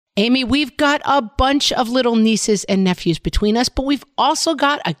Amy, we've got a bunch of little nieces and nephews between us, but we've also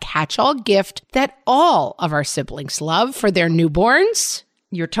got a catch-all gift that all of our siblings love for their newborns.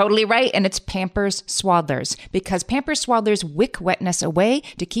 You're totally right, and it's Pampers Swaddlers, because Pampers Swaddlers wick wetness away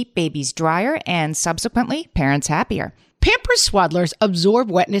to keep babies drier and subsequently parents happier. Pampers Swaddlers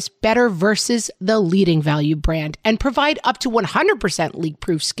absorb wetness better versus the leading value brand and provide up to 100%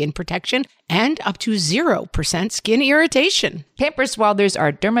 leak-proof skin protection and up to 0% skin irritation. Pampers Swaddlers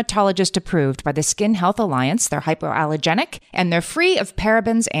are dermatologist approved by the Skin Health Alliance. They're hypoallergenic and they're free of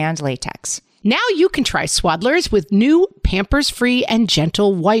parabens and latex. Now you can try Swaddlers with new Pampers-free and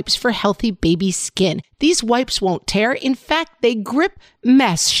gentle wipes for healthy baby skin. These wipes won't tear. In fact, they grip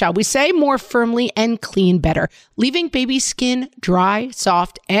mess, shall we say, more firmly and clean better, leaving baby skin dry,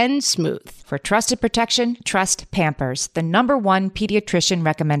 soft, and smooth. For trusted protection, trust Pampers, the #1 pediatrician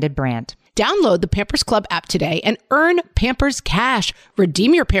recommended brand. Download the Pampers Club app today and earn Pampers Cash.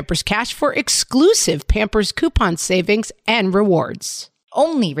 Redeem your Pampers Cash for exclusive Pampers coupon savings and rewards.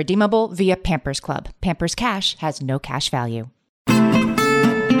 Only redeemable via Pampers Club. Pampers Cash has no cash value.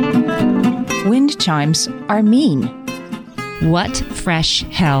 Wind chimes are mean. What fresh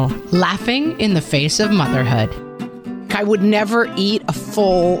hell? Laughing in the face of motherhood. I would never eat a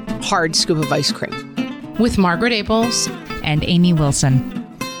full, hard scoop of ice cream. With Margaret Abels and Amy Wilson.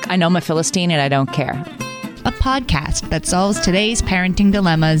 I know I'm a Philistine and I don't care. A podcast that solves today's parenting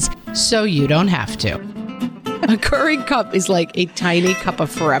dilemmas so you don't have to. A Keurig cup is like a tiny cup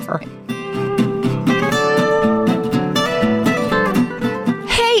of forever.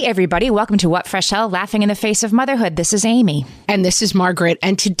 Hey, everybody. Welcome to What Fresh Hell, Laughing in the Face of Motherhood. This is Amy. And this is Margaret.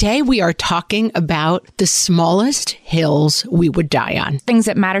 And today we are talking about the smallest hills we would die on. Things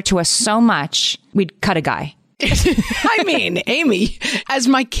that matter to us so much, we'd cut a guy. I mean, Amy, as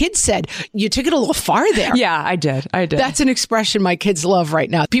my kids said, you took it a little far there. Yeah, I did. That's an expression my kids love right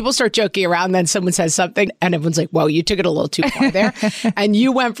now. People start joking around, then someone says something, and everyone's like, whoa, you took it a little too far there. And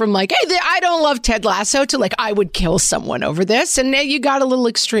you went from like, hey, I don't love Ted Lasso to like, I would kill someone over this. And now you got a little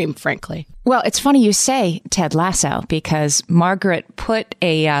extreme, frankly. Well, it's funny you say Ted Lasso because Margaret put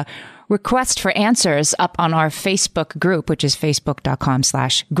a request for answers up on our Facebook group, which is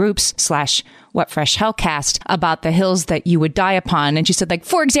facebook.com/groups/whatfreshhellcast, about the hills that you would die upon. And she said, like,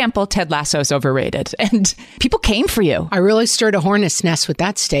 for example, Ted Lasso's overrated. And people came for you. I really stirred a hornet's nest with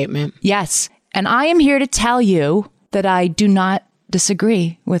that statement. Yes. And I am here to tell you that I do not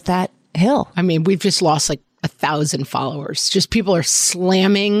disagree with that hill. I mean, we've just lost like 1,000 followers. Just people are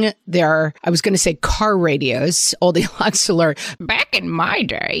slamming their, I was going to say car radios, oldie lots alert. Back in my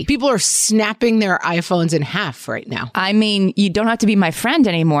day, people are snapping their iPhones in half right now. I mean, you don't have to be my friend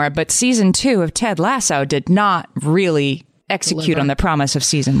anymore, but season 2 of Ted Lasso did not really execute on the promise of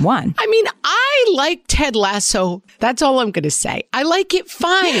season 1. I mean, I like Ted Lasso. That's all I'm going to say. I like it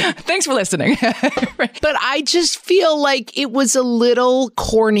fine. Thanks for listening. But I just feel like it was a little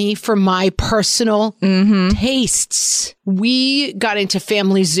corny for my personal tastes. We got into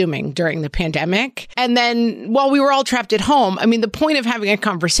family Zooming during the pandemic. And then while we were all trapped at home, I mean, the point of having a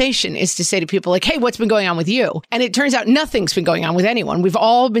conversation is to say to people like, hey, what's been going on with you? And it turns out nothing's been going on with anyone. We've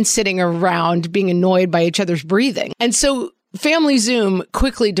all been sitting around being annoyed by each other's breathing. And so Family Zoom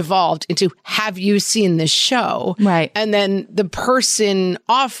quickly devolved into, have you seen this show? Right. And then the person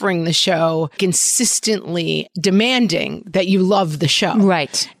offering the show consistently demanding that you love the show.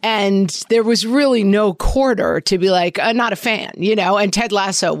 Right. And there was really no quarter to be like, not a fan, you know? And Ted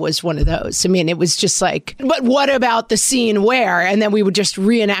Lasso was one of those. I mean, it was just like, but what about the scene where? And then we would just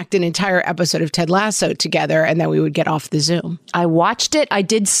reenact an entire episode of Ted Lasso together, and then we would get off the Zoom. I watched it. I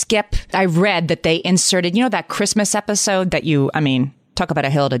did skip. I read that they inserted, you know, that Christmas episode that talk about a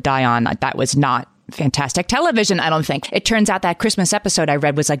hill to die on. That was not fantastic television, I don't think. It turns out that Christmas episode I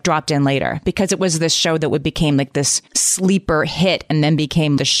read was like dropped in later because it was this show that would became like this sleeper hit and then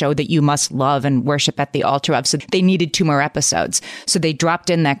became the show that you must love and worship at the altar of. So they needed 2 more episodes. So they dropped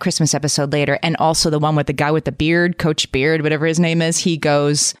in that Christmas episode later. And also the one with the guy with the beard, Coach Beard, whatever his name is, he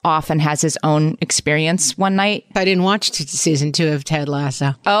goes off and has his own experience one night. I didn't watch season 2 of Ted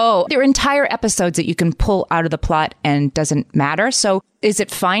Lasso. Oh, there are entire episodes that you can pull out of the plot and doesn't matter. So is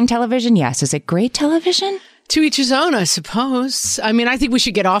it fine television? Yes. Is it great television? To each his own, I suppose. I mean, I think we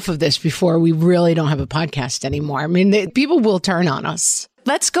should get off of this before we really don't have a podcast anymore. I mean, people will turn on us.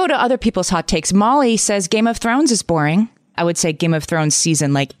 Let's go to other people's hot takes. Molly says Game of Thrones is boring. I would say Game of Thrones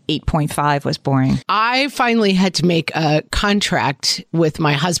season like 8.5 was boring. I finally had to make a contract with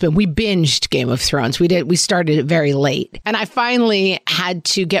my husband. We binged Game of Thrones. We started it very late. And I finally had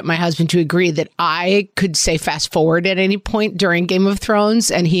to get my husband to agree that I could say fast forward at any point during Game of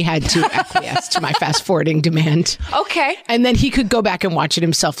Thrones, and he had to acquiesce to my fast forwarding demand. Okay. And then he could go back and watch it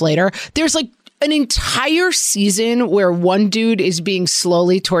himself later. There's like an entire season where one dude is being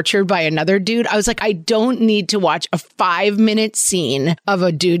slowly tortured by another dude. I was like, I don't need to watch a 5-minute scene of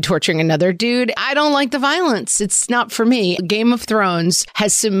a dude torturing another dude. I don't like the violence. It's not for me. Game of Thrones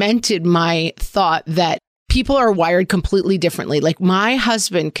has cemented my thought that people are wired completely differently. Like my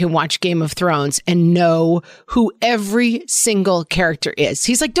husband can watch Game of Thrones and know who every single character is.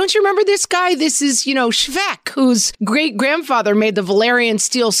 He's like, don't you remember this guy? This is, Shvek, whose great grandfather made the Valyrian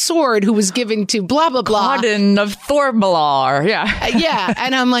steel sword who was given to blah, blah, blah. Codin of Thormalar. Yeah. Yeah.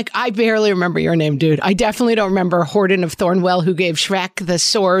 And I'm like, I barely remember your name, dude. I definitely don't remember Horden of Thornwell who gave Shrek the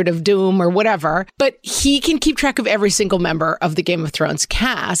sword of doom or whatever. But he can keep track of every single member of the Game of Thrones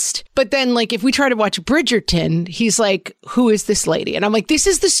cast. But then like if we try to watch Bridgerton, he's like, who is this lady? And I'm like, this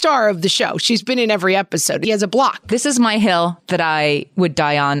is the star of the show. She's been in every episode. He has a block. This is my hill that I would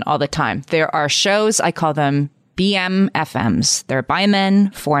die on all the time. There are shows, I call them BMFMs. They're by men,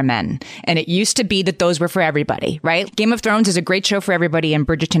 for men. And it used to be that those were for everybody, right? Game of Thrones is a great show for everybody and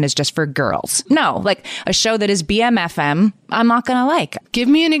Bridgerton is just for girls. No, like a show that is BMFM, I'm not going to like. Give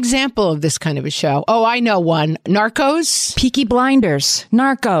me an example of this kind of a show. Oh, I know one. Narcos? Peaky Blinders.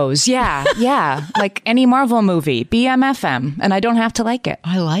 Narcos. Yeah, yeah. Like any Marvel movie. BMFM. And I don't have to like it.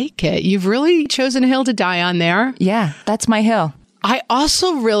 I like it. You've really chosen a hill to die on there. Yeah, that's my hill. I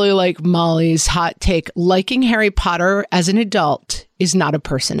also really like Molly's hot take. Liking Harry Potter as an adult is not a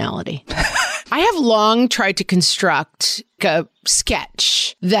personality. I have long tried to construct a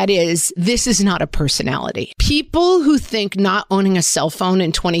sketch that is, this is not a personality. People who think not owning a cell phone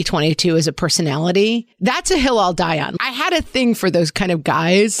in 2022 is a personality, that's a hill I'll die on. I had a thing for those kind of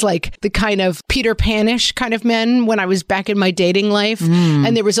guys, like the kind of Peter Pan-ish kind of men when I was back in my dating life.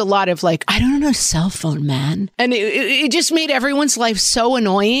 And there was a lot of like, I don't own a cell phone, man. And it just made everyone's life so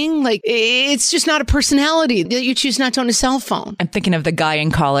annoying. Like, it's just not a personality that you choose not to own a cell phone. I'm thinking of the guy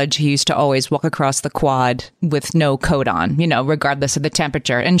in college who used to always walk across the quad with no coat on, regardless of the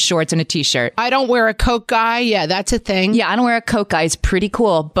temperature, and shorts and a t-shirt. I don't wear a coat guy. Yeah, that's a thing. Yeah, I don't wear a coat guy. It's pretty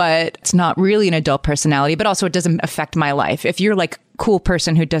cool, but it's not really an adult personality, but also it doesn't affect my life. If you're like a cool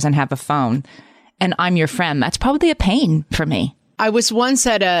person who doesn't have a phone and I'm your friend, that's probably a pain for me. I was once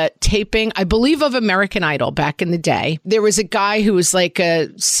at a taping, I believe, of American Idol back in the day. There was a guy who was like a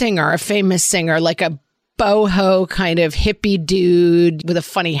singer, a famous singer, like a boho kind of hippie dude with a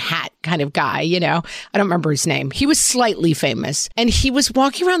funny hat kind of guy, I don't remember his name. He was slightly famous and he was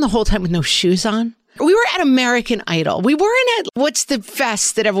walking around the whole time with no shoes on. We were at American Idol. We weren't at, what's the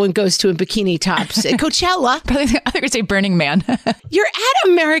fest that everyone goes to in bikini tops? At Coachella. I think you would say Burning Man. You're at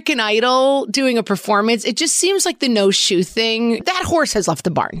American Idol doing a performance. It just seems like the no shoe thing. That horse has left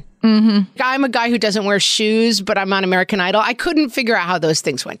the barn. Mm-hmm. I'm a guy who doesn't wear shoes, but I'm on American Idol. I couldn't figure out how those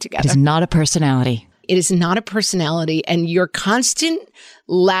things went together. It's not a personality. It is not a personality, and your constant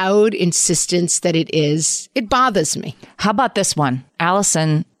loud insistence that it is, it bothers me. How about this one?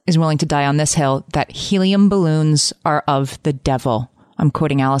 Allison is willing to die on this hill that helium balloons are of the devil. I'm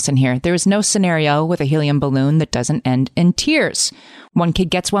quoting Allison here. There is no scenario with a helium balloon that doesn't end in tears. One kid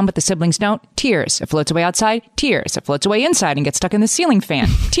gets one, but the siblings don't. Tears. It floats away outside. Tears. It floats away inside and gets stuck in the ceiling fan.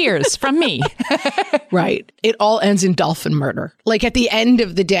 Tears from me. Right. It all ends in dolphin murder. Like at the end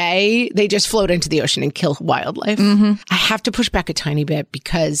of the day, they just float into the ocean and kill wildlife. Mm-hmm. I have to push back a tiny bit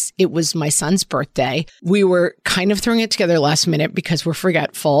because it was my son's birthday. We were kind of throwing it together last minute because we're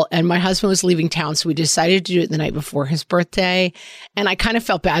forgetful. And my husband was leaving town. So we decided to do it the night before his birthday. And I kind of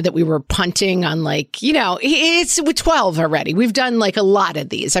felt bad that we were punting on it's with 12 already. We've done like a lot of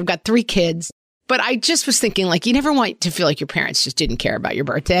these. I've got 3 kids. But I just was thinking, you never want to feel like your parents just didn't care about your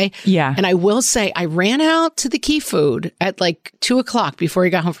birthday. Yeah. And I will say, I ran out to the Key Food at 2:00 before he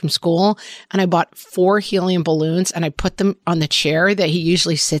got home from school. And I bought 4 helium balloons and I put them on the chair that he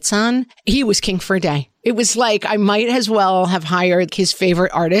usually sits on. He was king for a day. It was like I might as well have hired his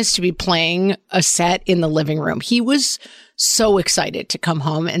favorite artist to be playing a set in the living room. He was so excited to come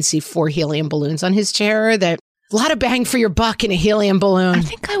home and see 4 helium balloons on his chair that a lot of bang for your buck in a helium balloon. I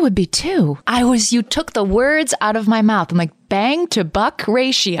think I would be too. You took the words out of my mouth. I'm like, bang to buck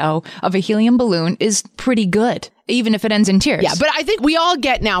ratio of a helium balloon is pretty good. even if it ends in tears. Yeah, but I think we all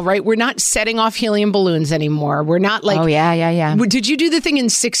get now, right? We're not setting off helium balloons anymore. We're not like... Oh, yeah. Did you do the thing in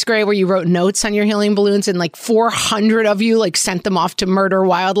 6th grade where you wrote notes on your helium balloons and like 400 of you like sent them off to murder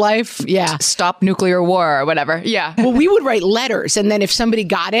wildlife? Yeah. Stop nuclear war or whatever. Yeah. Well, we would write letters, and then if somebody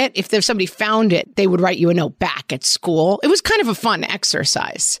got it, if somebody found it, they would write you a note back at school. It was kind of a fun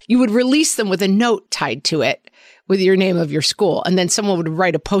exercise. You would release them with a note tied to it with your name of your school, and then someone would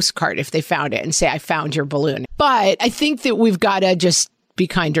write a postcard if they found it and say, I found your balloon. But I think that we've got to just be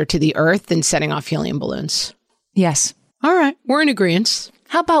kinder to the earth than setting off helium balloons. Yes. All right. We're in agreement.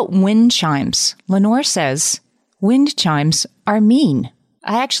 How about wind chimes? Lenore says, wind chimes are mean.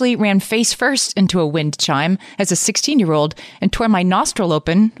 I actually ran face first into a wind chime as a 16-year-old and tore my nostril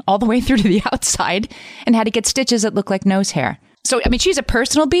open all the way through to the outside and had to get stitches that look like nose hair. So, I mean, she has a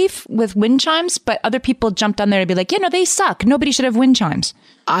personal beef with wind chimes, but other people jumped on there to be like, they suck. Nobody should have wind chimes.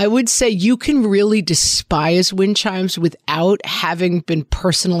 I would say you can really despise wind chimes without having been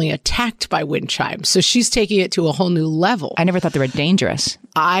personally attacked by wind chimes. So she's taking it to a whole new level. I never thought they were dangerous.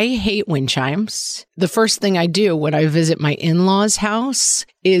 I hate wind chimes. The first thing I do when I visit my in-laws' house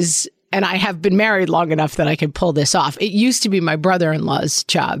is... And I have been married long enough that I can pull this off. It used to be my brother-in-law's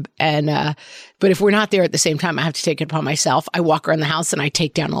job. But if we're not there at the same time, I have to take it upon myself. I walk around the house and I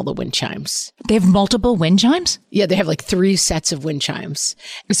take down all the wind chimes. They have multiple wind chimes? Yeah, they have like 3 sets of wind chimes.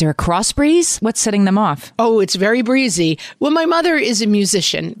 Is there a cross breeze? What's setting them off? Oh, it's very breezy. Well, my mother is a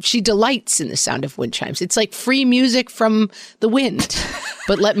musician. She delights in the sound of wind chimes. It's like free music from the wind.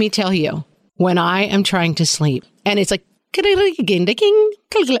 But let me tell you, when I am trying to sleep and it's like, cling, cling,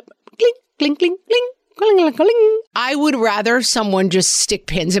 cling, cling, cling. I would rather someone just stick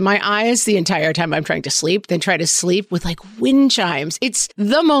pins in my eyes the entire time I'm trying to sleep than try to sleep with like wind chimes. It's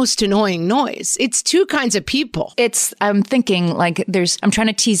the most annoying noise. It's 2 kinds of people. I'm thinking like I'm trying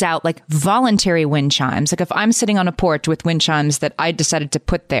to tease out like voluntary wind chimes. Like if I'm sitting on a porch with wind chimes that I decided to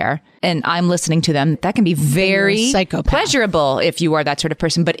put there and I'm listening to them, that can be very pleasurable if you are that sort of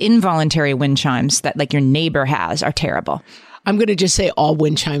person. But involuntary wind chimes that like your neighbor has are terrible. I'm going to just say all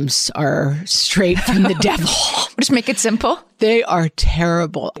wind chimes are straight from the devil. Just make it simple. They are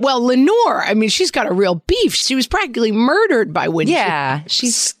terrible. Well, Lenore, I mean, she's got a real beef. She was practically murdered by wind chimes. Yeah,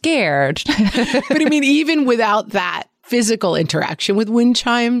 she's scared. But I mean, even without that physical interaction with wind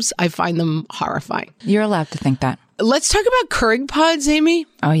chimes, I find them horrifying. You're allowed to think that. Let's talk about Keurig pods, Amy.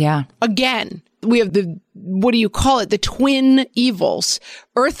 Oh, yeah. Again, we have the twin evils,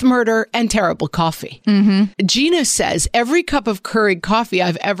 earth murder and terrible coffee. Mm-hmm. Gina says, every cup of Keurig coffee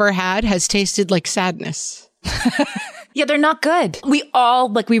I've ever had has tasted like sadness. Yeah, they're not good.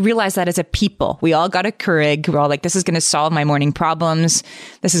 We realize that as a people. We all got a Keurig. We're all like, this is going to solve my morning problems.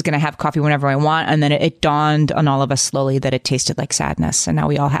 This is going to have coffee whenever I want. And then it dawned on all of us slowly that it tasted like sadness. And now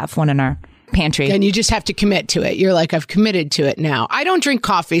we all have one in our pantry. And you just have to commit to it. You're like, I've committed to it now. I don't drink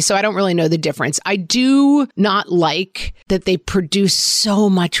coffee, so I don't really know the difference. I do not like that they produce so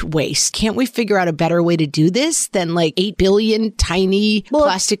much waste. Can't we figure out a better way to do this than like 8 billion tiny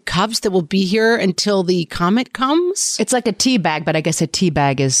plastic cups that will be here until the comet comes? It's like a tea bag, but I guess a tea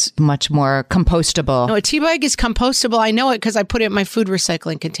bag is much more compostable. No, a tea bag is compostable. I know it because I put it in my food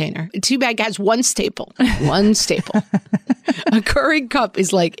recycling container. A tea bag has one staple. One staple. A Keurig cup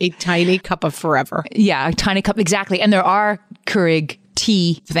is like a tiny cup of forever. Yeah, a tiny cup. Exactly. And there are Keurig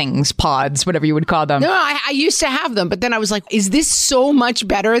tea things, pods, whatever you would call them. No, I used to have them, but then I was like, is this so much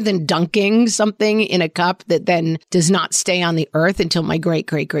better than dunking something in a cup that then does not stay on the earth until my great,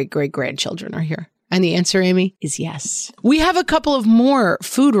 great, great, great grandchildren are here? And the answer, Amy, is yes. We have a couple of more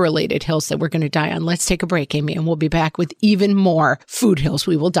food-related hills that we're going to die on. Let's take a break, Amy, and we'll be back with even more food hills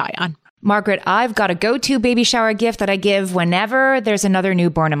we will die on. Margaret, I've got a go-to baby shower gift that I give whenever there's another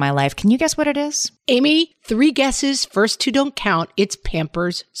newborn in my life. Can you guess what it is? Amy, 3 guesses. First 2 don't count. It's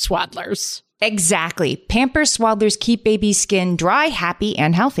Pampers Swaddlers. Exactly. Pampers Swaddlers keep baby's skin dry, happy,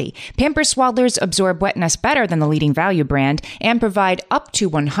 and healthy. Pampers Swaddlers absorb wetness better than the leading value brand and provide up to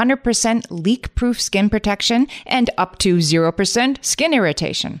 100% leak-proof skin protection and up to 0% skin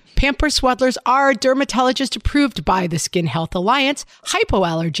irritation. Pampers Swaddlers are dermatologist approved by the Skin Health Alliance,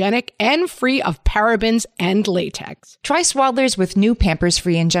 hypoallergenic, and free of parabens and latex. Try Swaddlers with new Pampers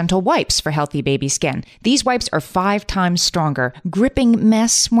Free and Gentle wipes for healthy baby skin. These wipes are 5 times stronger, gripping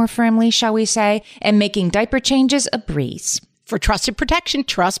mess more firmly, shall we say, and making diaper changes a breeze. For trusted protection,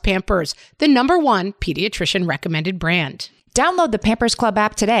 trust Pampers, the #1 pediatrician recommended brand. Download the Pampers Club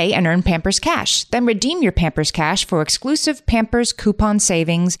app today and earn Pampers Cash. Then redeem your Pampers Cash for exclusive Pampers coupon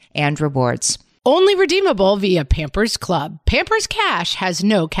savings and rewards. Only redeemable via Pampers Club. Pampers Cash has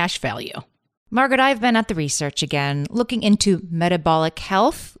no cash value. Margaret, I've been at the research again, looking into metabolic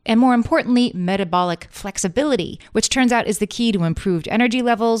health and, more importantly, metabolic flexibility, which turns out is the key to improved energy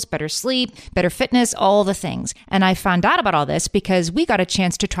levels, better sleep, better fitness, all the things. And I found out about all this because we got a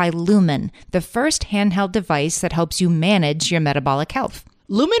chance to try Lumen, the first handheld device that helps you manage your metabolic health.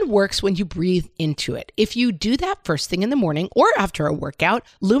 Lumen works when you breathe into it. If you do that first thing in the morning or after a workout,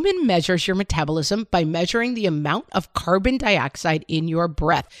 Lumen measures your metabolism by measuring the amount of carbon dioxide in your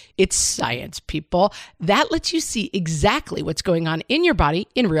breath. It's science, people. That lets you see exactly what's going on in your body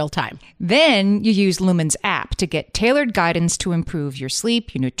in real time. Then you use Lumen's app to get tailored guidance to improve your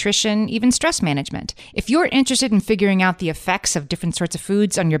sleep, your nutrition, even stress management. If you're interested in figuring out the effects of different sorts of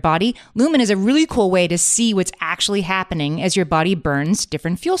foods on your body, Lumen is a really cool way to see what's actually happening as your body burns different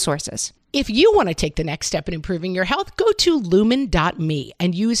fuel sources. If you want to take the next step in improving your health, go to lumen.me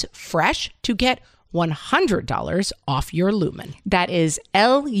and use FRESH to get $100 off your Lumen. That is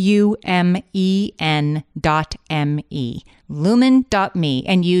LUMEN.ME. Lumen.me,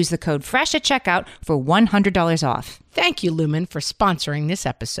 and use the code FRESH at checkout for $100 off. Thank you, Lumen, for sponsoring this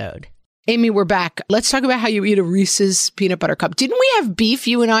episode. Amy, we're back. Let's talk about how you eat a Reese's peanut butter cup. Didn't we have beef,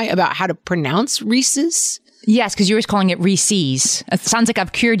 you and I, about how to pronounce Reese's? Yes, because you were calling it Reese's. It sounds like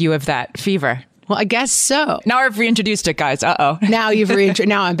I've cured you of that fever. Well, I guess so. Now I've reintroduced it, guys. Uh-oh. Now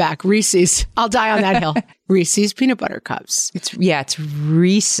now I'm back. Reese's. I'll die on that hill. Reese's peanut butter cups. It's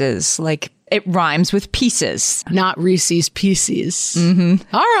Reese's. Like, it rhymes with pieces. Not Reese's Pieces.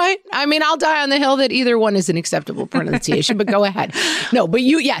 Mm-hmm. All right. I mean, I'll die on the hill that either one is an acceptable pronunciation, but go ahead. No, but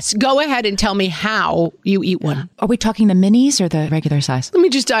go ahead and tell me how you eat one. Are we talking the minis or the regular size? Let me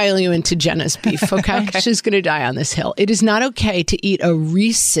just dial you into Jenna's beef, okay? Okay. She's going to die on this hill. It is not okay to eat a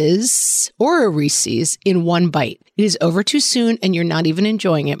Reese's or a Reese's in one bite. It is over too soon and you're not even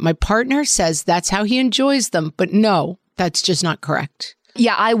enjoying it. My partner says that's how he enjoys them, but no, that's just not correct.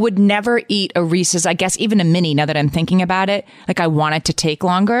 Yeah, I would never eat a Reese's, I guess even a mini, now that I'm thinking about it. Like, I want it to take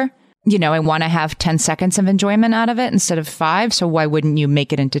longer. You know, I want to have 10 seconds of enjoyment out of it instead of 5. So why wouldn't you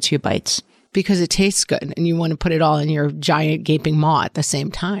make it into 2 bites? Because it tastes good and you want to put it all in your giant gaping maw at the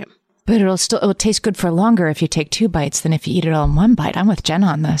same time. But it'll taste good for longer if you take 2 bites than if you eat it all in 1 bite. I'm with Jenna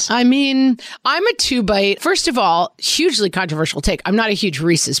on this. I mean, I'm a 2-bite. First of all, hugely controversial take. I'm not a huge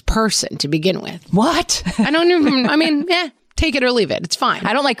Reese's person to begin with. What? Take it or leave it. It's fine.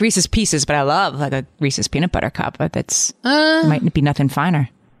 I don't like Reese's Pieces, but I love like a Reese's peanut butter cup. But that's might be nothing finer.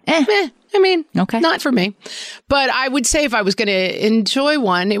 Okay. Not for me. But I would say if I was going to enjoy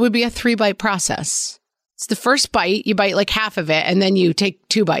one, it would be a 3-bite process. It's the first bite, you bite like half of it, and then you take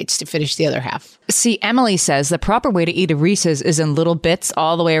 2 bites to finish the other half. See, Emily says the proper way to eat a Reese's is in little bits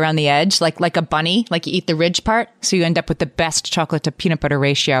all the way around the edge, like a bunny, like you eat the ridge part, so you end up with the best chocolate to peanut butter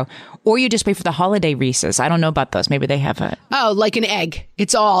ratio. Or you just wait for the holiday Reese's. I don't know about those. Maybe they have a... Oh, like an egg.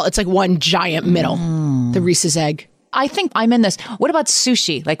 It's like one giant middle, the Reese's egg. I think I'm in this. What about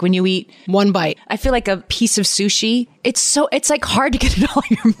sushi? Like when you eat 1 bite. I feel like a piece of sushi. It's like hard to get it all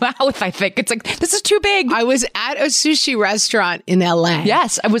in your mouth, I think. It's like, this is too big. I was at a sushi restaurant in LA.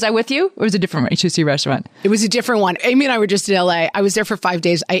 Yes. Was I with you? Or was it a different sushi restaurant? It was a different one. Amy and I were just in LA. I was there for 5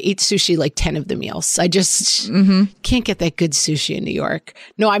 days. I ate sushi like 10 of the meals. I just can't get that good sushi in New York.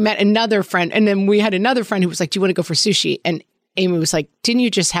 No, I met another friend. And then we had another friend who was like, do you want to go for sushi? And Amy was like, didn't you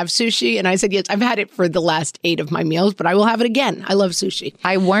just have sushi? And I said, yes, I've had it for the last 8 of my meals, but I will have it again. I love sushi.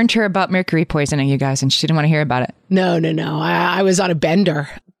 I warned her about mercury poisoning, you guys, and she didn't want to hear about it. No. I was on a bender.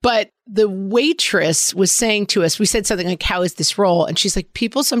 But the waitress was saying to us, we said something like, how is this roll? And she's like,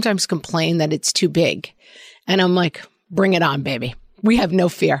 people sometimes complain that it's too big. And I'm like, bring it on, baby. We have no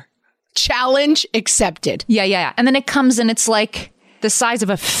fear. Challenge accepted. Yeah. And then it comes and it's like the size of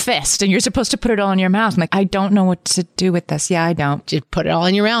a fist and you're supposed to put it all in your mouth. I'm like, I don't know what to do with this. Yeah, I don't. Just put it all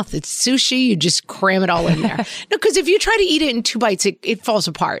in your mouth. It's sushi. You just cram it all in there. No, because if you try to eat it in 2 bites, it falls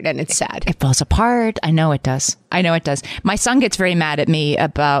apart and it's sad. It falls apart. I know it does. My son gets very mad at me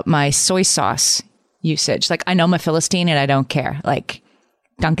about my soy sauce usage. Like, I know I'm a Philistine and I don't care. Like,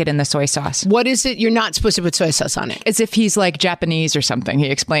 dunk it in the soy sauce. What is it? You're not supposed to put soy sauce on it. As if he's like Japanese or something. He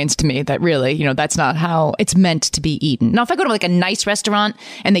explains to me that really, that's not how it's meant to be eaten. Now, if I go to like a nice restaurant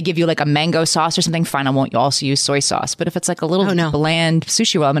and they give you like a mango sauce or something, fine, I won't also use soy sauce. But if it's like a little bland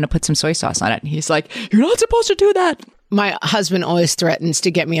sushi roll, I'm going to put some soy sauce on it. And he's like, you're not supposed to do that. My husband always threatens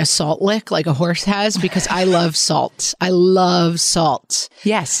to get me a salt lick like a horse has because I love salt. I love salt.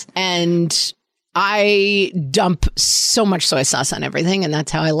 Yes. And I dump so much soy sauce on everything, and that's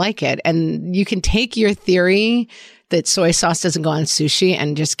how I like it. And you can take your theory that soy sauce doesn't go on sushi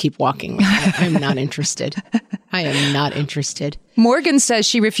and just keep walking with it. I'm not interested. I am not interested. Morgan says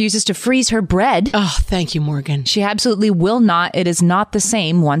she refuses to freeze her bread. Oh, thank you, Morgan. She absolutely will not. It is not the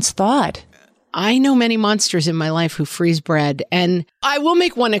same once thawed. I know many monsters in my life who freeze bread, and I will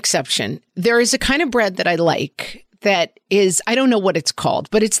make one exception. There is a kind of bread that I like that is, I don't know what it's called,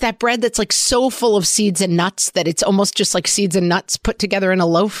 but it's that bread that's like so full of seeds and nuts that it's almost just like seeds and nuts put together in a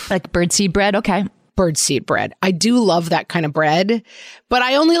loaf. Like birdseed bread? Okay. Birdseed bread. I do love that kind of bread, but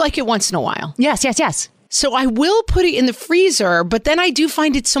I only like it once in a while. Yes, yes, yes. So I will put it in the freezer, but then I do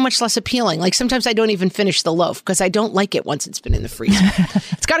find it so much less appealing. Like sometimes I don't even finish the loaf because I don't like it once it's been in the freezer.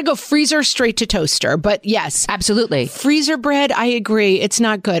 It's got to go freezer straight to toaster. But yes, absolutely. Freezer bread, I agree. It's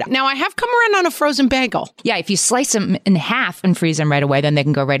not good. Now I have come around on a frozen bagel. Yeah, if you slice them in half and freeze them right away, then they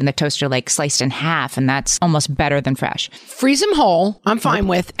can go right in the toaster like sliced in half. And that's almost better than fresh. Freeze them whole, I'm fine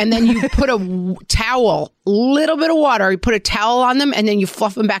with. And then you put a towel, little bit of water, you put a towel on them, and then you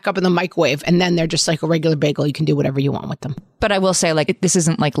fluff them back up in the microwave. And then they're just like a regular bagel. You can do whatever you want with them. But I will say, like, this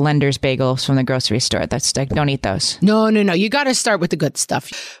isn't like Lender's bagels from the grocery store. That's like, don't eat those. No. You got to start with the good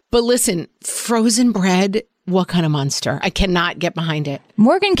stuff. But listen, frozen bread, what kind of monster? I cannot get behind it.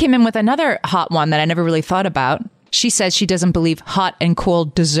 Morgan came in with another hot one that I never really thought about. She says she doesn't believe hot and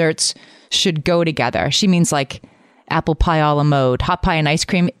cold desserts should go together. She means like apple pie a la mode, hot pie and ice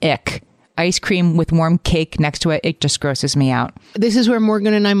cream, ick. Ice cream with warm cake next to it, it just grosses me out. This is where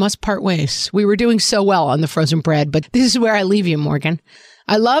Morgan and I must part ways. We were doing so well on the frozen bread, but this is where I leave you, Morgan.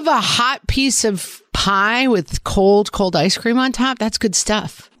 I love a hot piece of pie with cold ice cream on top. That's good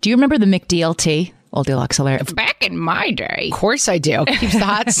stuff. Do you remember the McDLT? Old Deluxe hilarious. Back in my day. Of course I do. Keeps the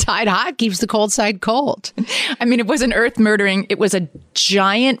hot side hot, keeps the cold side cold. I mean, it wasn't earth murdering. It was a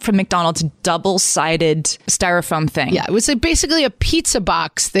giant, from McDonald's, double-sided styrofoam thing. Yeah, it was basically a pizza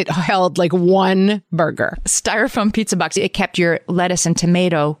box that held like one burger. Styrofoam pizza box. It kept your lettuce and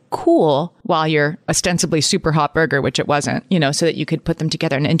tomato cool while your ostensibly super hot burger, which it wasn't, so that you could put them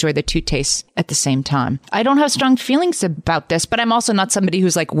together and enjoy the two tastes at the same time. I don't have strong feelings about this, but I'm also not somebody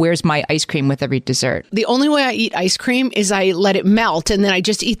who's like, where's my ice cream with every dessert? The only way I eat ice cream is I let it melt and then I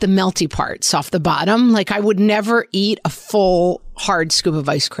just eat the melty parts off the bottom. Like I would never eat a full hard scoop of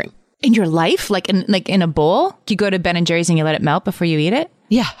ice cream. In your life? Like in a bowl? You go to Ben & Jerry's and you let it melt before you eat it?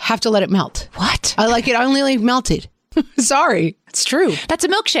 Yeah, have to let it melt. What? I like it. I only like melted. Sorry. It's true. That's a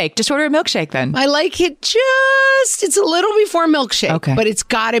milkshake. Just order a milkshake then. I like it it's a little before milkshake, okay. But it's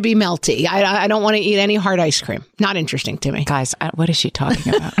got to be melty. I don't want to eat any hard ice cream. Not interesting to me. Guys, what is she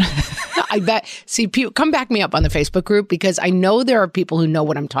talking about? I bet. See, people, come back me up on the Facebook group because I know there are people who know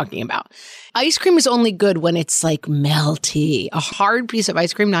what I'm talking about. Ice cream is only good when it's like melty. A hard piece of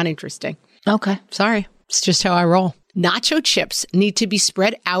ice cream, not interesting. Okay. Sorry. It's just how I roll. Nacho chips need to be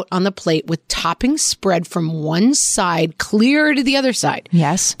spread out on the plate with toppings spread from one side clear to the other side.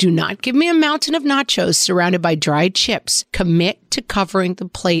 Yes. Do not give me a mountain of nachos surrounded by dried chips. Commit to covering the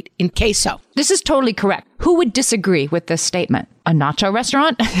plate in queso. This is totally correct. Who would disagree with this statement? A nacho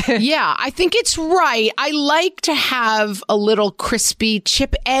restaurant? Yeah, I think it's right. I like to have a little crispy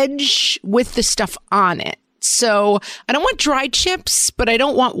chip edge with the stuff on it. So I don't want dry chips, but I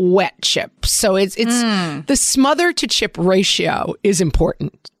don't want wet chips. So it's the smother to chip ratio is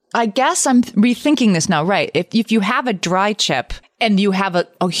important. I guess I'm rethinking this now, right? If you have a dry chip and you have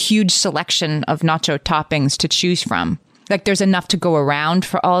a huge selection of nacho toppings to choose from, like there's enough to go around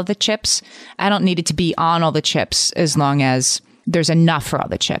for all of the chips. I don't need it to be on all the chips as long as there's enough for all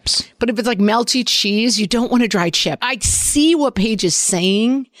the chips. But if it's like melty cheese, you don't want a dry chip. I see what Paige is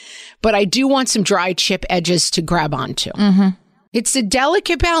saying, but I do want some dry chip edges to grab onto. Mm-hmm. It's a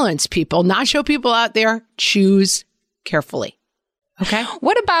delicate balance, people. Nacho people out there, choose carefully. Okay.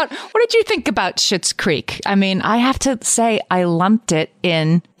 What did you think about Schitt's Creek? I mean, I have to say I lumped it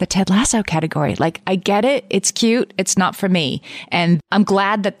in the Ted Lasso category. Like, I get it. It's cute. It's not for me. And I'm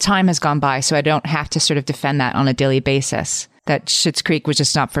glad that time has gone by so I don't have to sort of defend that on a daily basis. That Schitt's Creek was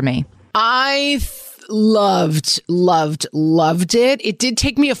just not for me. I loved it. It did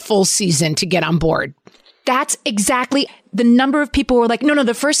take me a full season to get on board. That's exactly the number of people who were like, no,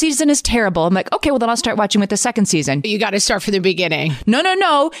 the first season is terrible. I'm like, okay, well, then I'll start watching with the second season. You got to start from the beginning.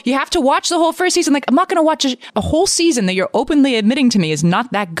 No. You have to watch the whole first season. Like, I'm not going to watch a whole season that you're openly admitting to me is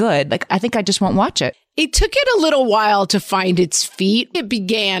not that good. Like, I think I just won't watch it. It took it a little while to find its feet. It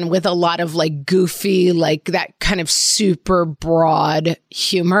began with a lot of like goofy, like that kind of super broad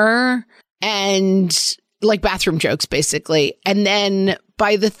humor and like bathroom jokes, basically. And then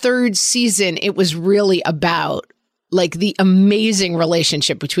by the third season, it was really about like the amazing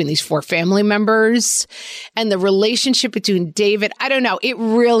relationship between these four family members and the relationship between David. I don't know. It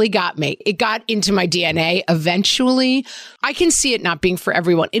really got me. It got into my DNA eventually. I can see it not being for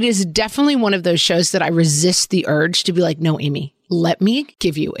everyone. It is definitely one of those shows that I resist the urge to be like, no, Amy, let me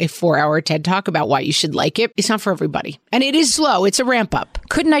give you a 4-hour TED Talk about why you should like it. It's not for everybody. And it is slow. It's a ramp up.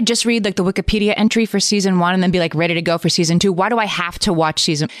 Couldn't I just read like the Wikipedia entry for season 1 and then be like ready to go for season 2? Why do I have to watch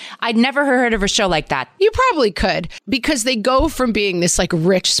season? I'd never heard of a show like that. You probably could, because they go from being this like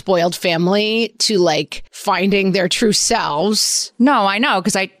rich, spoiled family to like finding their true selves. No, I know,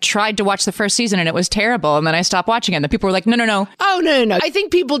 because I tried to watch the first season and it was terrible. And then I stopped watching it. And the people were like, no. Oh, no. I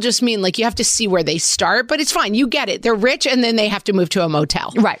think people just mean like you have to see where they start, but it's fine. You get it. They're rich and then they have to move to a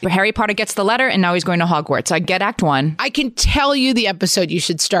motel. Right. Harry Potter gets the letter and now he's going to Hogwarts. I get Act 1. I can tell you the episode you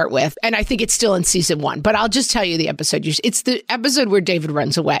should start with, and I think it's still in season 1, but I'll just tell you the episode. It's the episode where David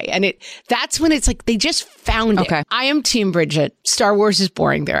runs away, and that's when it's like they just found it. Okay. I am Team Bridget. Star Wars is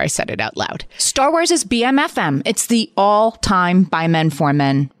boring there. I said it out loud. Star Wars is BMFM. It's the all-time by men for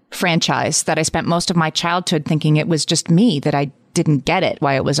men franchise that I spent most of my childhood thinking it was just me, that I didn't get it,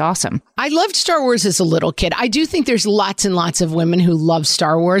 why it was awesome. I loved Star Wars as a little kid. I do think there's lots and lots of women who love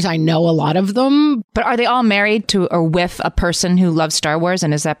Star Wars. I know a lot of them. But are they all married to or with a person who loves Star Wars?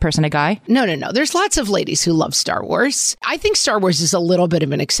 And is that person a guy? No. There's lots of ladies who love Star Wars. I think Star Wars is a little bit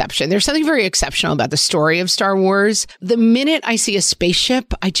of an exception. There's something very exceptional about the story of Star Wars. The minute I see a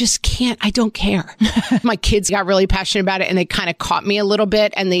spaceship, I don't care. My kids got really passionate about it and they kind of caught me a little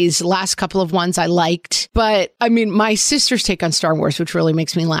bit. And these last couple of ones I liked. But I mean, my sister's take on Star Wars, which really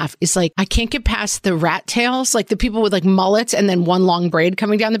makes me laugh, is like, I can't get past the rat tails, like the people with like mullets and then one long braid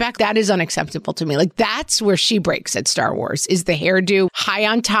coming down the back. That is unacceptable to me. Like that's where she breaks at Star Wars, is the hairdo high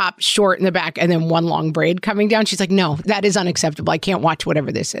on top, short in the back, and then one long braid coming down. She's like, no, that is unacceptable. I can't watch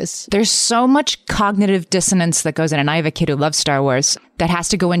whatever this is. There's so much cognitive dissonance that goes in. And I have a kid who loves Star Wars that has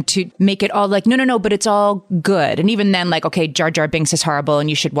to go into make it all like, no, but it's all good. And even then, like, okay, Jar Jar Binks is horrible and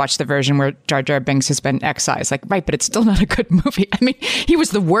you should watch the version where Jar Jar Binks has been excised. Like, right, but it's still not a good movie. I mean, he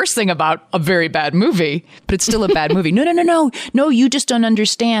was the worst thing about a very bad movie, but it's still a bad movie. No, you just don't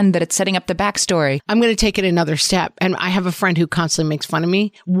understand that it's setting up the backstory. I'm going to take it another step. And I have a friend who constantly makes fun of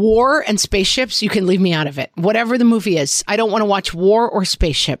me. War and spaceships, you can leave me out of it. Whatever the movie is, I don't want to watch war or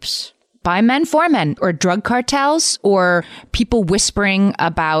spaceships. By men for men, or drug cartels, or people whispering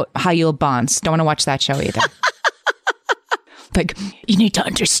about high-yield bonds. Don't want to watch that show either. Like, you need to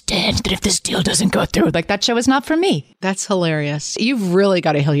understand that if this deal doesn't go through, like, that show is not for me. That's hilarious. You've really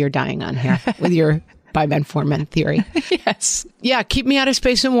got a hill you're dying on here with your by men for men theory. Yes. Yeah, keep me out of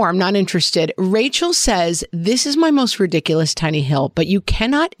space and war. I'm not interested. Rachel says, this is my most ridiculous tiny hill, but you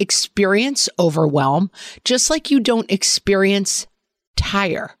cannot experience overwhelm, just like you don't experience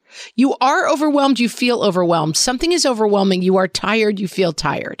tire. You are overwhelmed, you feel overwhelmed. Something is overwhelming, you are tired, you feel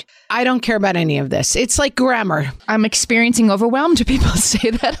tired. I don't care about any of this. It's like grammar. I'm experiencing overwhelm. Do people say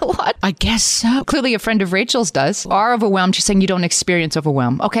that a lot? I guess so. Clearly a friend of Rachel's does. Are overwhelmed. She's saying you don't experience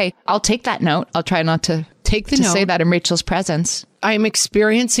overwhelm. Okay, I'll take that note. I'll try not to take the note. Say that in Rachel's presence. I'm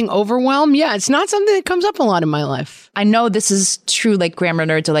experiencing overwhelm. Yeah, it's not something that comes up a lot in my life. I know this is true, like grammar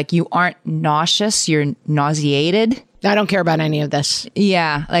nerds are like, you aren't nauseous, you're nauseated. I don't care about any of this.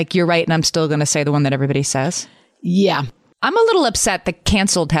 Yeah, like you're right, and I'm still going to say the one that everybody says. Yeah. I'm a little upset that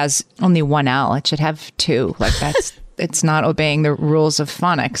canceled has only one L. It should have two. Like it's not obeying the rules of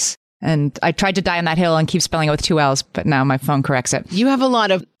phonics. And I tried to die on that hill and keep spelling it with two L's, but now my phone corrects it. You have a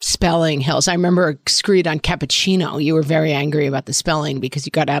lot of spelling hills. I remember screed on cappuccino. You were very angry about the spelling because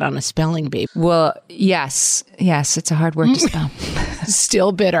you got out on a spelling bee. Well, yes, it's a hard word to spell.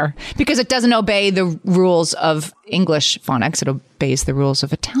 Still bitter. Because it doesn't obey the rules of English phonics. It obeys the rules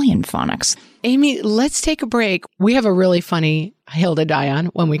of Italian phonics. Amy, let's take a break. We have a really funny hill to die on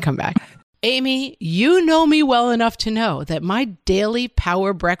when we come back. Amy, you know me well enough to know that my daily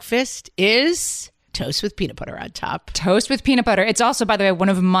power breakfast is toast with peanut butter on top. Toast with peanut butter. It's also, by the way, one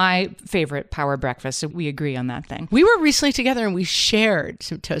of my favorite power breakfasts. So we agree on that thing. We were recently together and we shared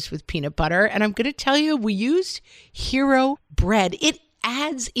some toast with peanut butter. And I'm going to tell you, we used Hero bread. It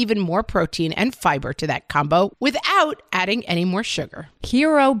adds even more protein and fiber to that combo without adding any more sugar.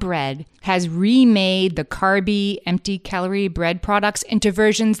 Hero bread has remade the carby, empty calorie bread products into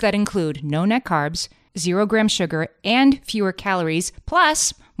versions that include no net carbs, 0 gram sugar, and fewer calories,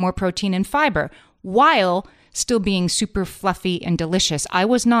 plus more protein and fiber, while still being super fluffy and delicious. I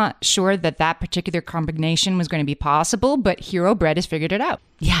was not sure that particular combination was going to be possible, but Hero Bread has figured it out.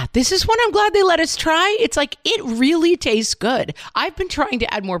 Yeah, this is one I'm glad they let us try. It's like, it really tastes good. I've been trying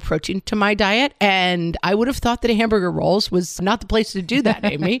to add more protein to my diet, and I would have thought that a hamburger rolls was not the place to do that,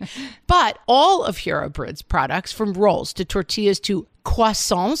 Amy. But all of Hero Bread's products, from rolls to tortillas to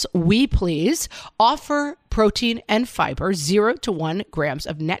croissants, we please, offer protein and fiber, 0 to 1 grams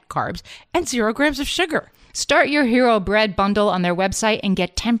of net carbs, and 0 grams of sugar. Start your Hero Bread bundle on their website and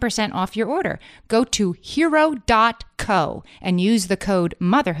get 10% off your order. Go to hero.co and use the code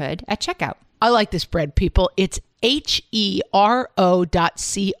motherhood at checkout. I like this bread, people. It's HERO.co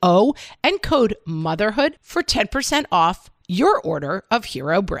and code motherhood for 10% off your order of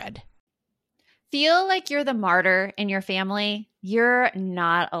Hero Bread. Feel like you're the martyr in your family? You're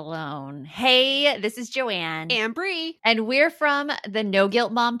not alone. Hey, this is Joanne. And Brie. And we're from the No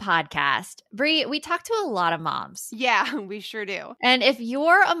Guilt Mom podcast. Brie, we talk to a lot of moms. Yeah, we sure do. And if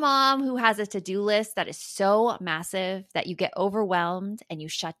you're a mom who has a to-do list that is so massive that you get overwhelmed and you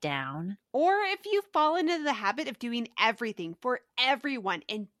shut down, or if you've fallen into the habit of doing everything for everyone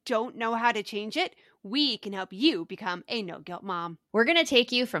and don't know how to change it, we can help you become a no-guilt mom. we're going to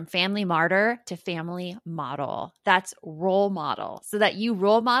take you from family martyr to family model. That's role model, so that you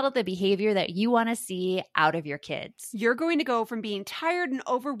role model the behavior that you want to see out of your kids. You're going to go from being tired and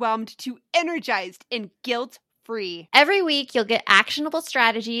overwhelmed to energized and guilt-free. Every week, you'll get actionable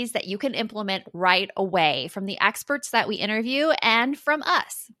strategies that you can implement right away from the experts that we interview and from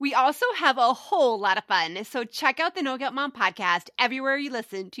us. We also have a whole lot of fun, so check out the No Guilt Mom podcast everywhere you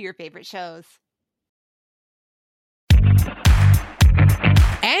listen to your favorite shows.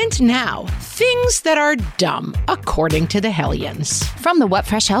 And now, things that are dumb, according to the Hellions. From the What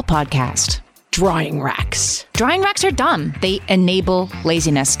Fresh Hell podcast. Drying racks. Drying racks are dumb. They enable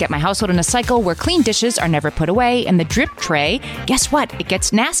laziness. Get my household in a cycle where clean dishes are never put away, and the drip tray, guess what? It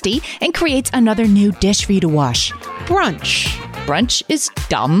gets nasty and creates another new dish for you to wash. Brunch. Brunch is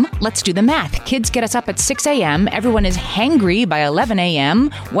dumb. Let's do the math. Kids get us up at 6 a.m. Everyone is hangry by 11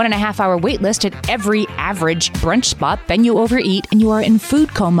 a.m. 1.5 hour wait list at every average brunch spot. Then you overeat and you are in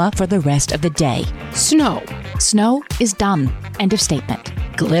food coma for the rest of the day. Snow. Snow is dumb. End of statement.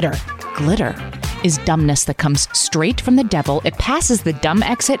 Glitter. Glitter is dumbness that comes straight from the devil. It passes the dumb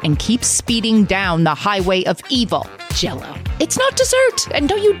exit and keeps speeding down the highway of evil. Jell-O. It's not dessert, and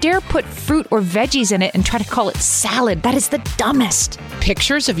don't you dare put fruit or veggies in it and try to call it salad. That is the dumbest.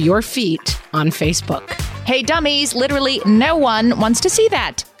 Pictures of your feet on Facebook. Hey, dummies, literally no one wants to see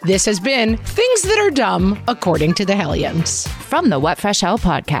that. This has been Things That Are Dumb, according to the Hellions. From the What Fresh Hell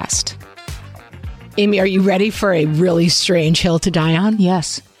podcast. Amy, are you ready for a really strange hill to die on?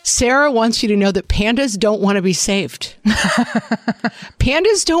 Yes. Sarah wants you to know that pandas don't want to be saved.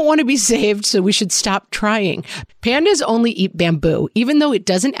 Pandas don't want to be saved, so we should stop trying. Pandas only eat bamboo, even though it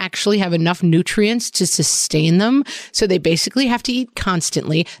doesn't actually have enough nutrients to sustain them. So they basically have to eat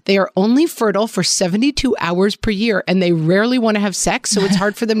constantly. They are only fertile for 72 hours per year, and they rarely want to have sex, so it's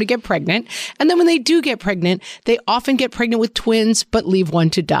hard for them to get pregnant. And then when they do get pregnant, they often get pregnant with twins, but leave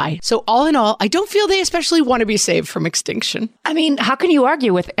one to die. So all in all, I don't feel they especially want to be saved from extinction. I mean, how can you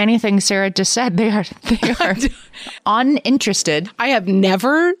argue with anything Sarah just said? They are uninterested. I have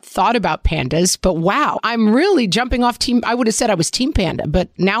never thought about pandas, but wow, I'm really jumping off team. I would have said I was team panda, but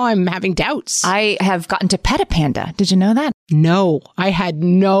now I'm having doubts. I have gotten to pet a panda. Did you know that? No, I had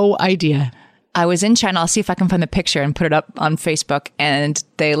no idea. I was in China. I'll see if I can find the picture and put it up on Facebook. And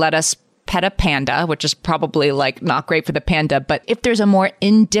they let us pet a panda, which is probably like not great for the panda. But if there's a more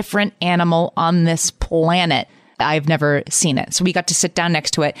indifferent animal on this planet, I've never seen it. So we got to sit down next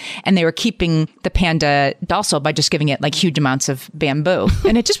to it, and they were keeping the panda docile by just giving it like huge amounts of bamboo.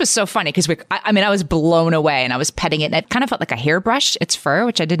 And it just was so funny because I was blown away, and I was petting it, and it kind of felt like a hairbrush, its fur,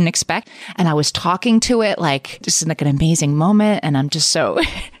 which I didn't expect. And I was talking to it like just like an amazing moment. And I'm just so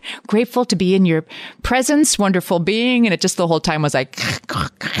grateful to be in your presence, wonderful being. And it just the whole time was like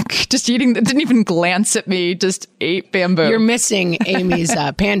just eating, it didn't even glance at me, just ate bamboo. You're missing Amy's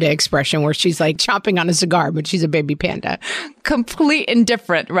panda expression where she's like chomping on a cigar, but she's a baby panda. Complete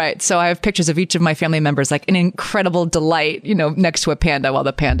indifferent, right? So I have pictures of each of my family members, like an incredible delight, next to a panda, while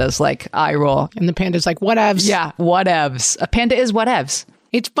the panda's like eye roll. And the panda's like, whatevs. Yeah, whatevs. A panda is whatevs.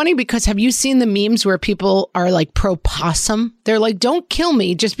 It's funny because have you seen the memes where people are like pro possum? They're like, don't kill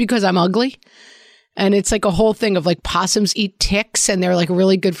me just because I'm ugly. And it's like a whole thing of like possums eat ticks and they're like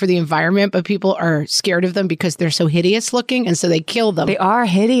really good for the environment, but people are scared of them because they're so hideous looking. And so they kill them. They are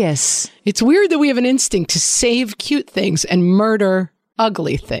hideous. It's weird that we have an instinct to save cute things and murder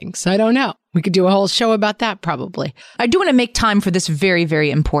ugly things. I don't know. We could do a whole show about that probably. I do want to make time for this very, very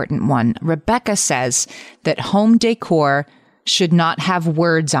important one. Rebecca says that home decor should not have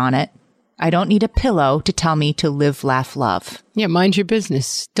words on it. I don't need a pillow to tell me to live, laugh, love. Yeah, mind your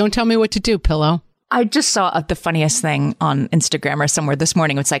business. Don't tell me what to do, pillow. I just saw the funniest thing on Instagram or somewhere this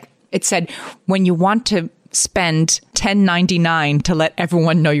morning. It's like, it said, when you want to spend $10.99 to let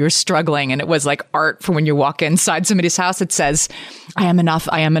everyone know you're struggling. And it was like art for when you walk inside somebody's house. It says, I am enough,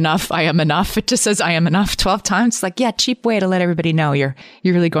 I am enough, I am enough. It just says, I am enough 12 times. It's like, yeah, cheap way to let everybody know you're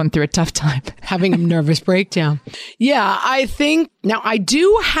really going through a tough time. Having a nervous breakdown. Yeah, I think, now I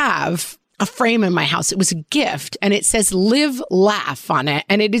do have a frame in my house. It was a gift and it says live, laugh on it.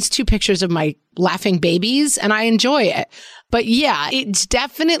 And it is 2 pictures of my laughing babies and I enjoy it. But yeah, it's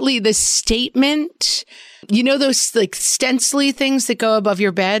definitely the statement, you know, those like stencily things that go above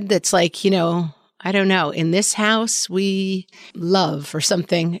your bed. That's like, you know, I don't know, in this house, we love or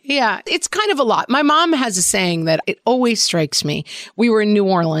something. Yeah, it's kind of a lot. My mom has a saying that it always strikes me. We were in New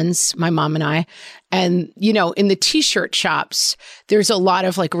Orleans, my mom and I, and, you know, in the t-shirt shops, there's a lot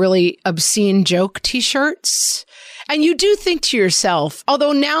of like really obscene joke t-shirts. And you do think to yourself,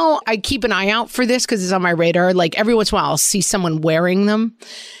 although now I keep an eye out for this because it's on my radar, like every once in a while I'll see someone wearing them.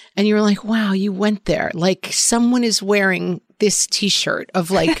 And you're like, wow, you went there. Like someone is wearing this t-shirt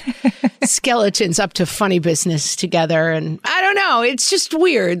of like skeletons up to funny business together. And I don't know. It's just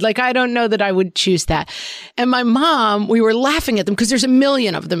weird. Like, I don't know that I would choose that. And my mom, we were laughing at them because there's a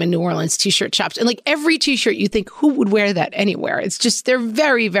million of them in New Orleans t-shirt shops. And like every t-shirt you think, who would wear that anywhere? It's just, they're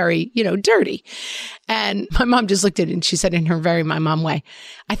very, very, you know, dirty. And my mom just looked at it and she said in her very my mom way,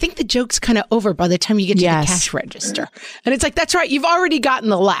 I think the joke's kind of over by the time you get to the cash register. And it's like, that's right. You've already gotten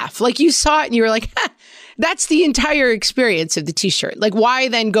the laugh. Like you saw it and you were like, ha, that's the entire experience of the t-shirt. Like why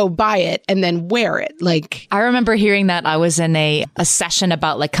then go buy it and then wear it? Like I remember hearing that. I was in a session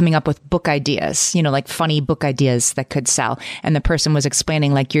about like coming up with book ideas, you know, like funny book ideas that could sell. And the person was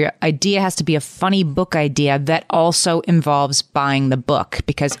explaining like your idea has to be a funny book idea that also involves buying the book,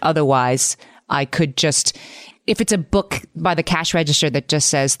 because otherwise I could just, if it's a book by the cash register that just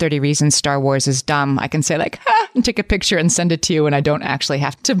says 30 Reasons Star Wars is Dumb, I can say like, ha, and take a picture and send it to you and I don't actually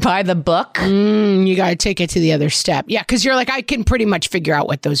have to buy the book. You got to take it to the other step. Yeah, because you're like, I can pretty much figure out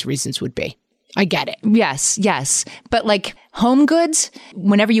what those reasons would be. I get it. Yes, yes. But like Home Goods,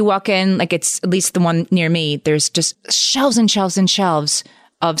 whenever you walk in, like it's at least the one near me, there's just shelves and shelves and shelves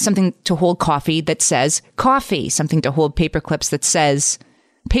of something to hold coffee that says coffee, something to hold paper clips that says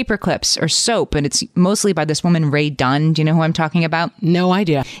paper clips or soap. And it's mostly by this woman, Ray Dunn. Do you know who I'm talking about? No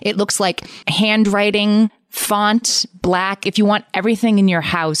idea. It looks like handwriting, font, black. If you want everything in your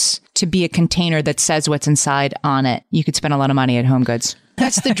house to be a container that says what's inside on it, you could spend a lot of money at Home Goods.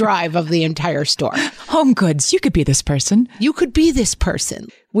 That's the drive of the entire store. Home Goods, you could be this person. You could be this person.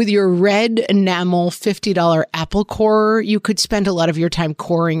 With your red enamel $50 apple core, you could spend a lot of your time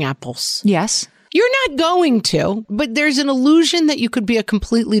coring apples. Yes. You're not going to, but there's an illusion that you could be a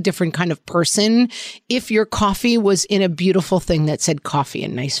completely different kind of person if your coffee was in a beautiful thing that said coffee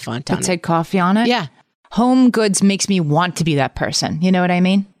in nice font on it. It said coffee on it? Yeah. Home Goods makes me want to be that person. You know what I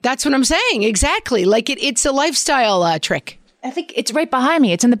mean? That's what I'm saying. Exactly. Like it's a lifestyle trick. I think it's right behind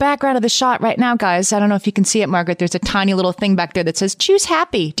me. It's in the background of the shot right now, guys. I don't know if you can see it, Margaret. There's a tiny little thing back there that says, choose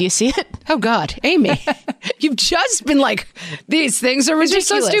happy. Do you see it? Oh, God. Amy, you've just been like, these things are ridiculous.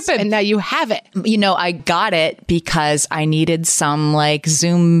 They're so stupid. And now you have it. You know, I got it because I needed some like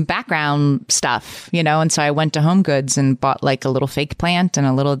Zoom background stuff, you know, and so I went to Home Goods and bought like a little fake plant and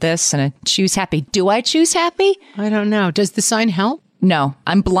a little this and a choose happy. Do I choose happy? I don't know. Does the sign help? No,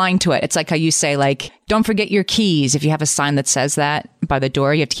 I'm blind to it. It's like how you say, like, don't forget your keys. If you have a sign that says that by the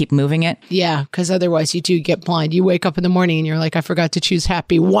door, you have to keep moving it. Yeah, because otherwise you do get blind. You wake up in the morning and you're like, I forgot to choose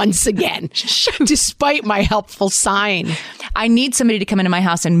happy once again, despite my helpful sign. I need somebody to come into my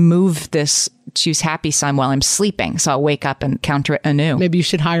house and move this choose happy sign while I'm sleeping. So I'll wake up and counter it anew. Maybe you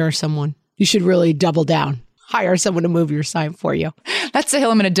should hire someone. You should really double down. Hire someone to move your sign for you. That's the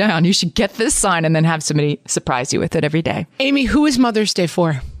hill I'm going to die on. You should get this sign and then have somebody surprise you with it every day. Amy, who is Mother's Day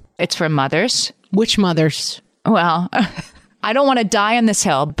for? It's for mothers. Which mothers? Well, I don't want to die on this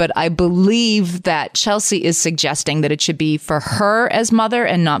hill, but I believe that Chelsea is suggesting that it should be for her as mother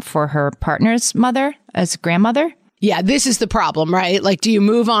and not for her partner's mother as grandmother. Yeah, this is the problem, right? Like, do you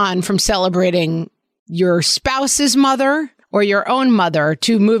move on from celebrating your spouse's mother or your own mother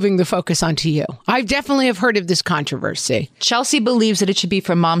to moving the focus onto you? I definitely have heard of this controversy. Chelsea believes that it should be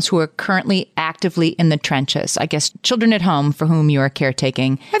for moms who are currently actively in the trenches. I guess children at home for whom you are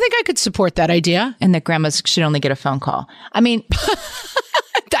caretaking. I think I could support that idea. And that grandmas should only get a phone call. I mean,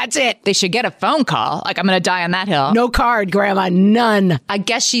 that's it. They should get a phone call. Like, I'm going to die on that hill. No card, Grandma. None. I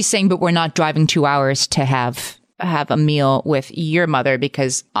guess she's saying, but we're not driving 2 hours to have a meal with your mother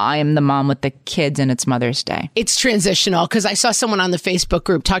because I am the mom with the kids and it's Mother's Day. It's transitional because I saw someone on the Facebook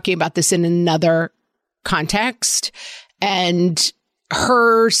group talking about this in another context, and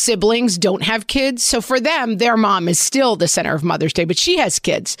her siblings don't have kids. So for them, their mom is still the center of Mother's Day, but she has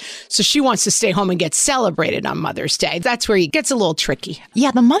kids. So she wants to stay home and get celebrated on Mother's Day. That's where it gets a little tricky.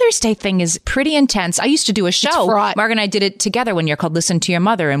 Yeah, the Mother's Day thing is pretty intense. I used to do a show. Mark and I did it together one year called Listen to Your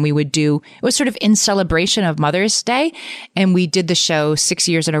Mother. And we would do, it was sort of in celebration of Mother's Day. And we did the show 6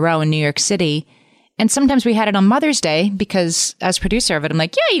 years in a row in New York City. And sometimes we had it on Mother's Day because as producer of it, I'm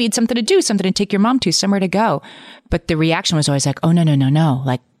like, yeah, you need something to do, something to take your mom to, somewhere to go. But the reaction was always like, oh, no.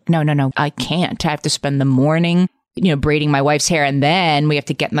 Like, no, I can't. I have to spend the morning, braiding my wife's hair. And then we have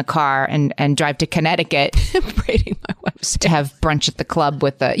to get in the car and drive to Connecticut Braiding my wife's to have brunch at the club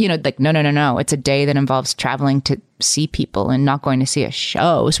with no. It's a day that involves traveling to see people and not going to see a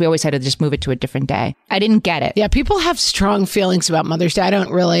show. So we always had to just move it to a different day. I didn't get it. Yeah, people have strong feelings about Mother's Day. I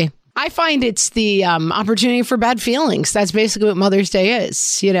don't really. I find it's the opportunity for bad feelings. That's basically what Mother's Day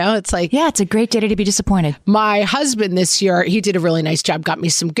is. It's like, yeah, it's a great day to be disappointed. My husband this year, he did a really nice job, got me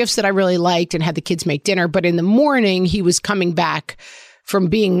some gifts that I really liked and had the kids make dinner. But in the morning, he was coming back from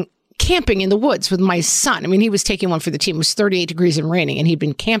being camping in the woods with my son. I mean, he was taking one for the team. It was 38 degrees and raining, and he'd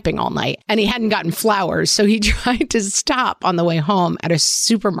been camping all night, and he hadn't gotten flowers. So he tried to stop on the way home at a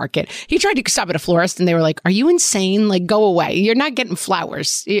supermarket. He tried to stop at a florist, and they were like, are you insane? Like, go away. You're not getting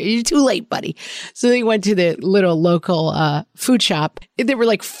flowers. You're too late, buddy. So they went to the little local food shop. There were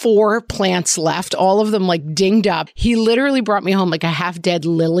like 4 plants left, all of them like dinged up. He literally brought me home like a half-dead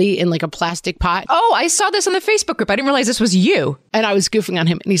lily in like a plastic pot. Oh, I saw this on the Facebook group. I didn't realize this was you. And I was goofing on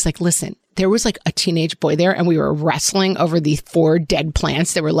him, and he's like, listen, there was like a teenage boy there, and we were wrestling over these 4 dead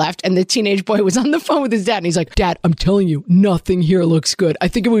plants that were left. And the teenage boy was on the phone with his dad, and he's like, Dad, I'm telling you, nothing here looks good. I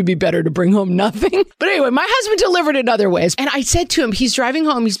think it would be better to bring home nothing. But anyway, my husband delivered in other ways. And I said to him, he's driving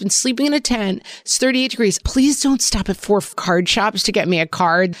home. He's been sleeping in a tent. It's 38 degrees. Please don't stop at 4 card shops to get me a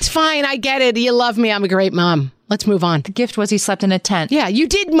card. It's fine. I get it. You love me. I'm a great mom. Let's move on. The gift was he slept in a tent. Yeah, you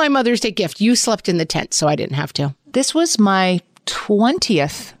did my Mother's Day gift. You slept in the tent, so I didn't have to. This was my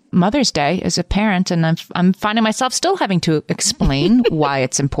 20th Mother's Day as a parent, and I'm finding myself still having to explain why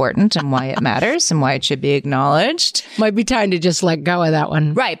it's important and why it matters and why it should be acknowledged. Might be time to just let go of that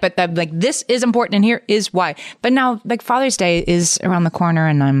one. Right, but this is important, and here is why. But now, Father's Day is around the corner,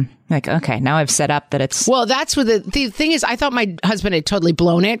 and I'm like, okay, now I've set up that it's... Well, that's what the thing is, I thought my husband had totally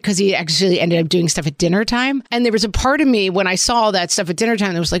blown it because he actually ended up doing stuff at dinner time. And there was a part of me when I saw all that stuff at dinner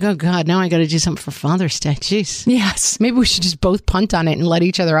time that was like, oh God, now I got to do something for Father's Day. Jeez. Yes. Maybe we should just both punt on it and let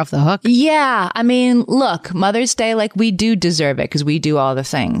each other off the hook. Yeah. I mean, look, Mother's Day, we do deserve it because we do all the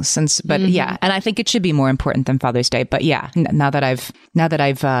things. Yeah. And I think it should be more important than Father's Day. But yeah, now that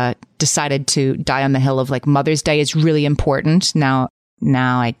I've decided to die on the hill of Mother's Day is really important.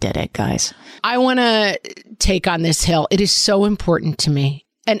 Now I did it, guys. I want to take on this hill. It is so important to me.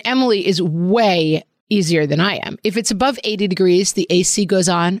 And Emily is way easier than I am. If it's above 80 degrees, the AC goes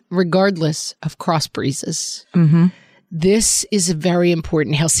on regardless of cross breezes. Mm-hmm. This is a very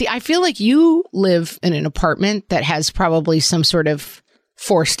important hill. See, I feel like you live in an apartment that has probably some sort of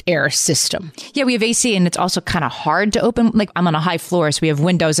forced air system. Yeah, we have AC, and it's also kind of hard to open. I'm on a high floor, so we have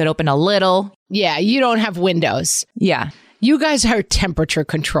windows that open a little. Yeah, you don't have windows. Yeah. You guys are temperature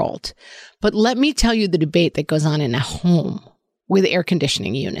controlled. But let me tell you the debate that goes on in a home with air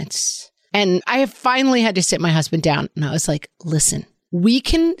conditioning units. And I have finally had to sit my husband down, and I was like, listen, we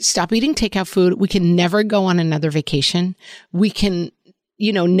can stop eating takeout food. We can never go on another vacation. We can,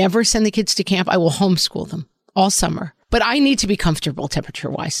 never send the kids to camp. I will homeschool them all summer. But I need to be comfortable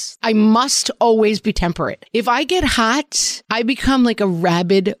temperature-wise. I must always be temperate. If I get hot, I become like a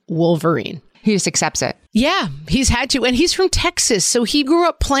rabid Wolverine. He just accepts it. Yeah, he's had to. And he's from Texas. So he grew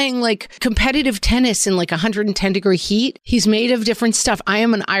up playing competitive tennis in 110 degree heat. He's made of different stuff. I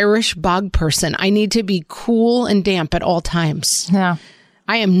am an Irish bog person. I need to be cool and damp at all times. Yeah.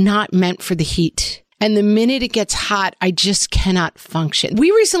 I am not meant for the heat. And the minute it gets hot, I just cannot function.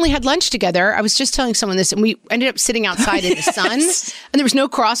 We recently had lunch together. I was just telling someone this, and we ended up sitting outside in the sun, and there was no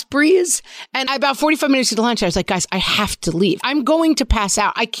cross breeze. And about 45 minutes into lunch, I was like, guys, I have to leave. I'm going to pass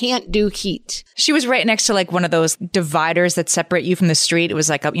out. I can't do heat. She was right next to one of those dividers that separate you from the street. It was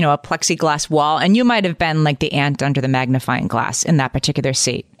a plexiglass wall. And you might have been the ant under the magnifying glass in that particular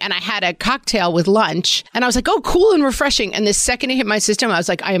seat. And I had a cocktail with lunch, and I was like, oh, cool and refreshing. And the second it hit my system, I was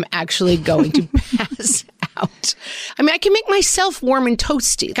like, I am actually going to pass out. I mean, I can make myself warm and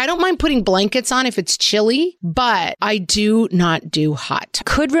toasty. I don't mind putting blankets on if it's chilly, but I do not do hot.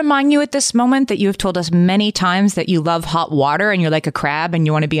 Could remind you at this moment that you have told us many times that you love hot water and you're like a crab and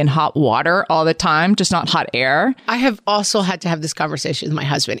you want to be in hot water all the time, just not hot air. I have also had to have this conversation with my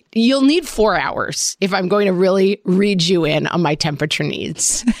husband. You'll need 4 hours if I'm going to really read you in on my temperature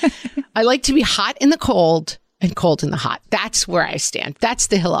needs. I like to be hot in the cold and cold in the hot. That's where I stand. That's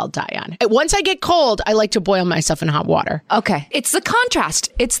the hill I'll die on. Once I get cold, I like to boil myself in hot water. Okay. It's the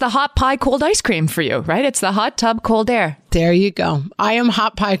contrast. It's the hot pie, cold ice cream for you, right? It's the hot tub, cold air. There you go. I am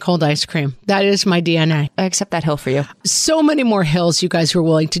hot pie, cold ice cream. That is my DNA. I accept that hill for you. So many more hills you guys were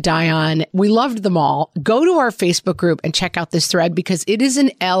willing to die on. We loved them all. Go to our Facebook group and check out this thread because it is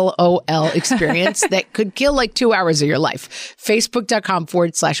an LOL experience that could kill like 2 hours of your life.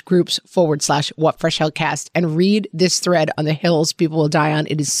 Facebook.com/groups/WhatFreshHellCast and read this thread on the hills people will die on.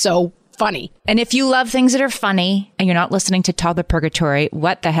 It is so funny. And if you love things that are funny and you're not listening to Toddler Purgatory,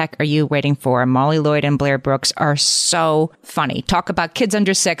 what the heck are you waiting for? Molly Lloyd and Blair Brooks are so funny. Talk about kids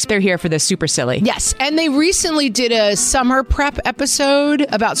under 6. They're here for the super silly. Yes. And they recently did a summer prep episode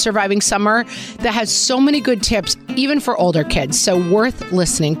about surviving summer that has so many good tips, even for older kids. So worth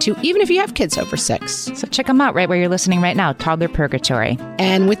listening to, even if you have kids over 6. So check them out right where you're listening right now, Toddler Purgatory.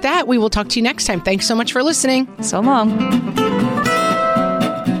 And with that, we will talk to you next time. Thanks so much for listening. So long.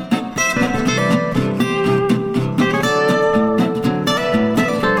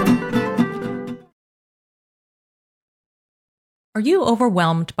 Are you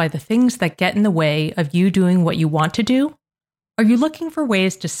overwhelmed by the things that get in the way of you doing what you want to do? Are you looking for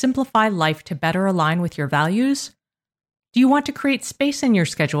ways to simplify life to better align with your values? Do you want to create space in your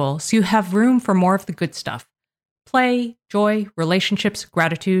schedule so you have room for more of the good stuff? Play, joy, relationships,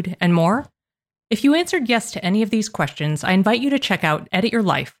 gratitude, and more? If you answered yes to any of these questions, I invite you to check out Edit Your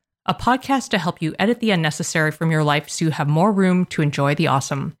Life, a podcast to help you edit the unnecessary from your life so you have more room to enjoy the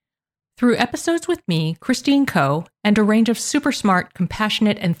awesome. Through episodes with me, Christine Coe, and a range of super smart,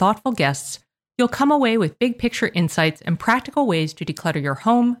 compassionate, and thoughtful guests, you'll come away with big picture insights and practical ways to declutter your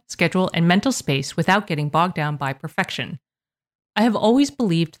home, schedule, and mental space without getting bogged down by perfection. I have always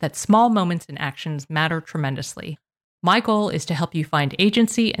believed that small moments and actions matter tremendously. My goal is to help you find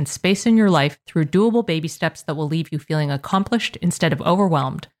agency and space in your life through doable baby steps that will leave you feeling accomplished instead of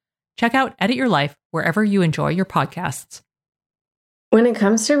overwhelmed. Check out Edit Your Life wherever you enjoy your podcasts. When it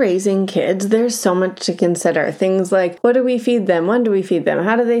comes to raising kids, there's so much to consider. Things like, what do we feed them? When do we feed them?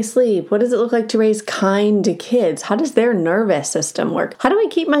 How do they sleep? What does it look like to raise kind kids? How does their nervous system work? How do I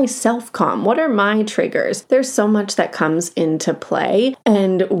keep myself calm? What are my triggers? There's so much that comes into play,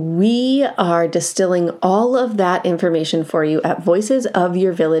 and we are distilling all of that information for you at Voices of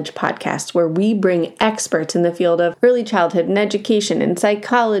Your Village podcast, where we bring experts in the field of early childhood and education and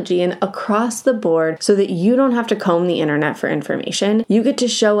psychology and across the board so that you don't have to comb the internet for information. You get to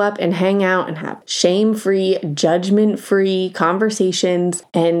show up and hang out and have shame-free, judgment-free conversations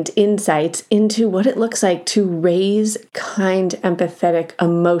and insights into what it looks like to raise kind, empathetic,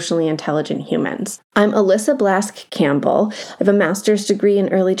 emotionally intelligent humans. I'm Alyssa Blask Campbell. I have a master's degree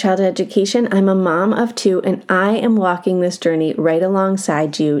in early childhood education. I'm a mom of 2, and I am walking this journey right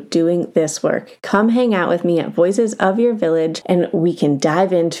alongside you doing this work. Come hang out with me at Voices of Your Village, and we can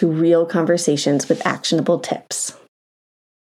dive into real conversations with actionable tips.